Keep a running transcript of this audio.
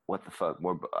what the fuck?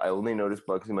 I only notice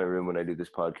bugs in my room when I do this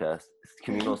podcast. It's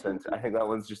communal sense. I think that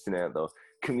one's just an ant though.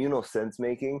 Communal sense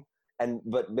making.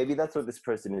 But maybe that's what this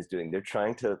person is doing. They're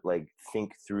trying to like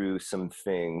think through some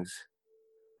things,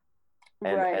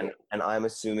 Right. and I'm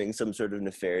assuming some sort of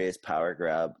nefarious power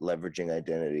grab leveraging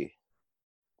identity.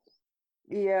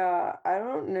 Yeah, I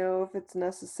don't know if it's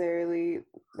necessarily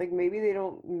like maybe they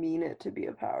don't mean it to be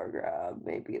a power grab.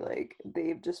 Maybe like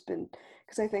they've just been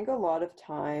because I think a lot of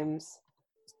times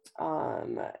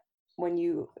um when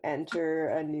you enter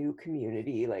a new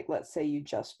community, like let's say you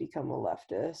just become a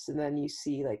leftist and then you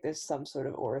see like there's some sort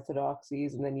of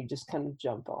orthodoxies and then you just kind of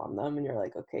jump on them and you're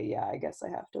like, okay, yeah, I guess I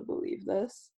have to believe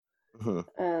this. Mhm.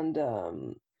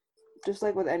 And just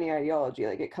like with any ideology,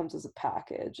 like it comes as a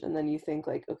package, and then you think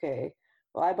like, okay,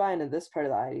 well, I buy into this part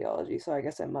of the ideology, so I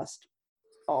guess I must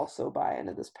also buy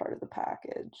into this part of the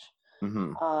package.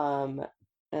 Mhm. Um,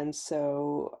 and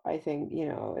so I think,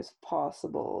 it's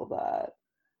possible that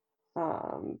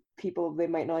people they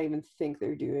might not even think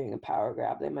they're doing a power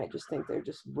grab. They might just think they're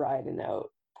just riding out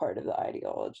part of the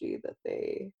ideology that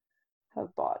they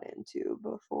have bought into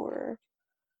before.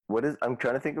 I'm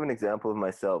trying to think of an example of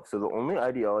myself. So the only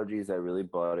ideologies I really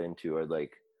bought into are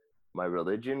like my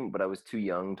religion, but I was too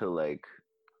young to like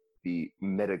be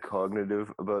metacognitive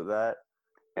about that.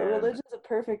 And Religion's a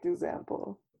perfect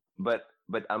example. but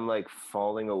I'm like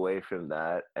falling away from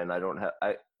that, and I don't have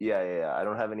I yeah yeah, yeah. I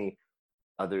don't have any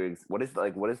other what is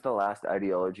the last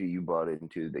ideology you bought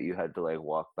into that you had to like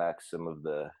walk back some of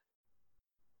the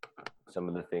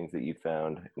things that you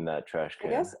found in that trash I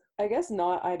can? guess I guess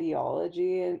not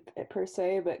ideology per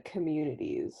se, but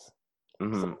communities. So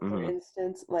Mhm. for Mhm.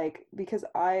 instance, like because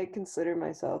I consider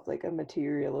myself like a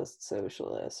materialist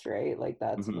socialist, right? Like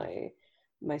that's Mhm.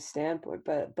 my standpoint.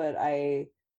 But I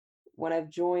when I've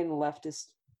joined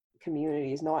leftist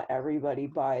communities, not everybody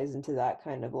buys into that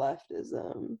kind of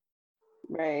leftism,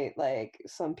 right? Like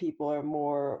some people are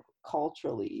more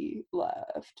culturally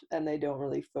left and they don't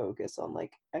really focus on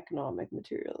like economic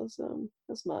materialism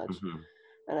as much, Mhm.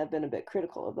 and I've been a bit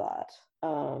critical of that.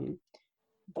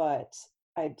 But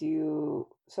I do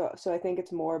so I think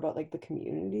it's more about like the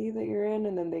community that you're in,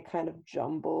 and then they kind of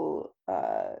jumble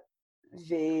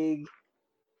vague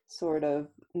sort of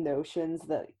notions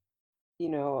that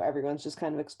everyone's just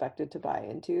kind of expected to buy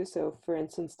into. So for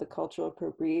instance, the cultural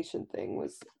appropriation thing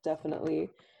was definitely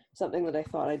something that I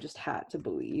thought I just had to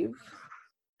believe,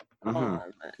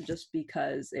 Mhm. just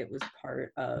because it was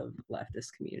part of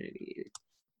leftist community,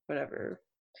 whatever.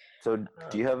 So,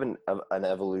 do you have an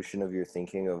evolution of your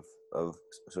thinking of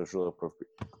social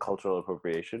cultural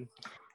appropriation?